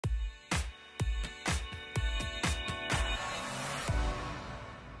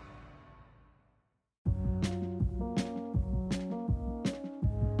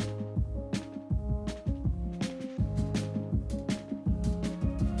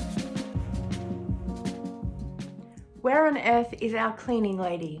Where on earth is our cleaning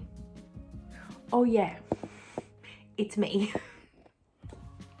lady? Oh yeah, it's me.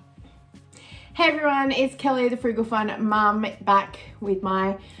 Hey everyone, it's Kelly, the Frugal Fun Mum, back with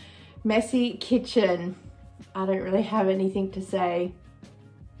my messy kitchen. I don't really have anything to say.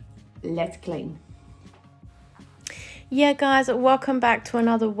 Let's clean. Yeah guys, welcome back to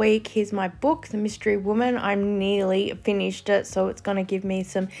another week. Here's my book, The Mystery Woman. I'm nearly finished it, so it's going to give me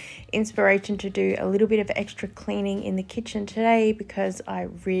some inspiration to do a little bit of extra cleaning in the kitchen today because I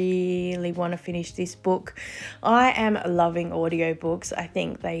really want to finish this book. I am loving audiobooks. I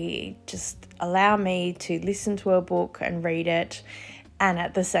think they just allow me to listen to a book and read it, and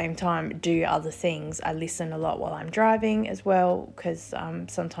at the same time do other things. I listen a lot while I'm driving as well because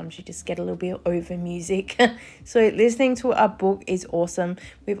sometimes you just get a little bit over music. So listening to a book is awesome.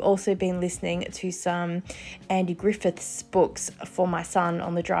 We've also been listening to some Andy Griffith's books for my son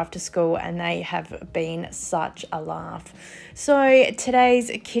on the drive to school, and they have been such a laugh. So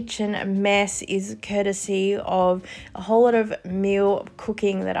today's kitchen mess is courtesy of a whole lot of meal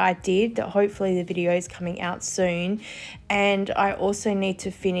cooking that I did. Hopefully the video is coming out soon. And I also need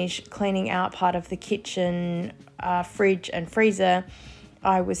to finish cleaning out part of the kitchen fridge and freezer.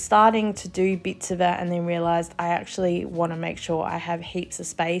 I was starting to do bits of it and then realized I actually want to make sure I have heaps of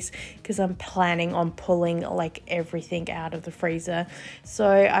space because I'm planning on pulling like everything out of the freezer. So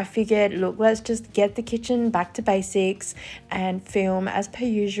I figured, look, let's just get the kitchen back to basics and film as per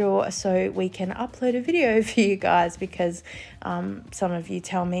usual so we can upload a video for you guys, because some of you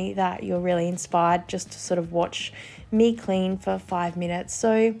tell me that you're really inspired just to sort of watch me clean for 5 minutes.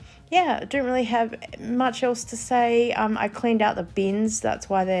 So yeah, I don't really have much else to say. I cleaned out the bins, that's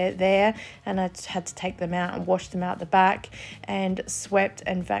why they're there, and I had to take them out and wash them out the back, and swept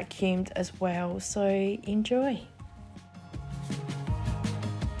and vacuumed as well. So enjoy.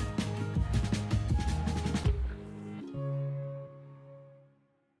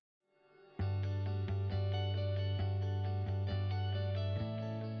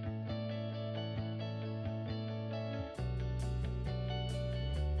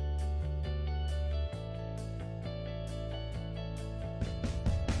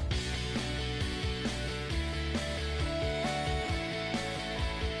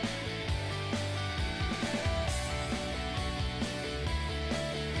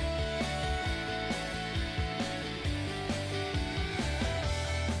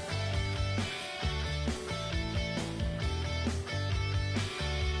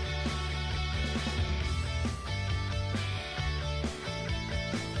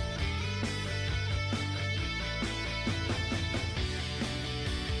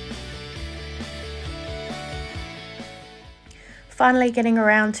 Finally getting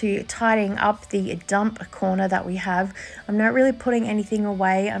around to tidying up the dump corner that we have. I'm not really putting anything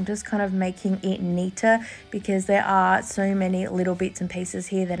away. I'm just kind of making it neater because there are so many little bits and pieces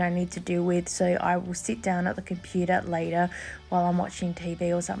here that I need to deal with. So I will sit down at the computer later while I'm watching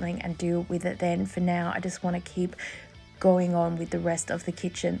TV or something and deal with it then. For now, I just want to keep going on with the rest of the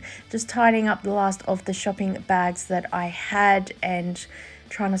kitchen. Just tidying up the last of the shopping bags that I had and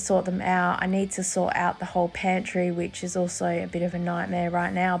trying to sort them out. I need to sort out the whole pantry, which is also a bit of a nightmare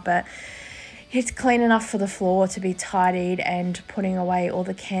right now, but it's clean enough for the floor to be tidied, and putting away all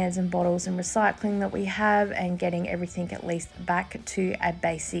the cans and bottles and recycling that we have and getting everything at least back to a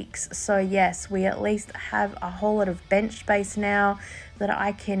basics. So yes, we at least have a whole lot of bench space now that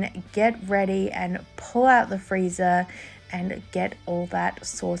I can get ready and pull out the freezer and get all that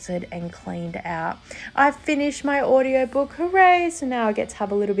sorted and cleaned out. I've finished my audiobook, hooray! So now I get to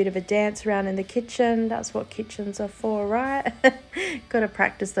have a little bit of a dance around in the kitchen. That's what kitchens are for, right? Gotta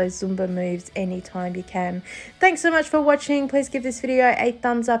practice those Zumba moves anytime you can. Thanks so much for watching. Please give this video a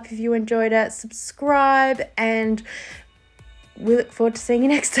thumbs up if you enjoyed it. Subscribe, and we look forward to seeing you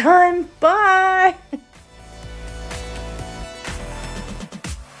next time. Bye!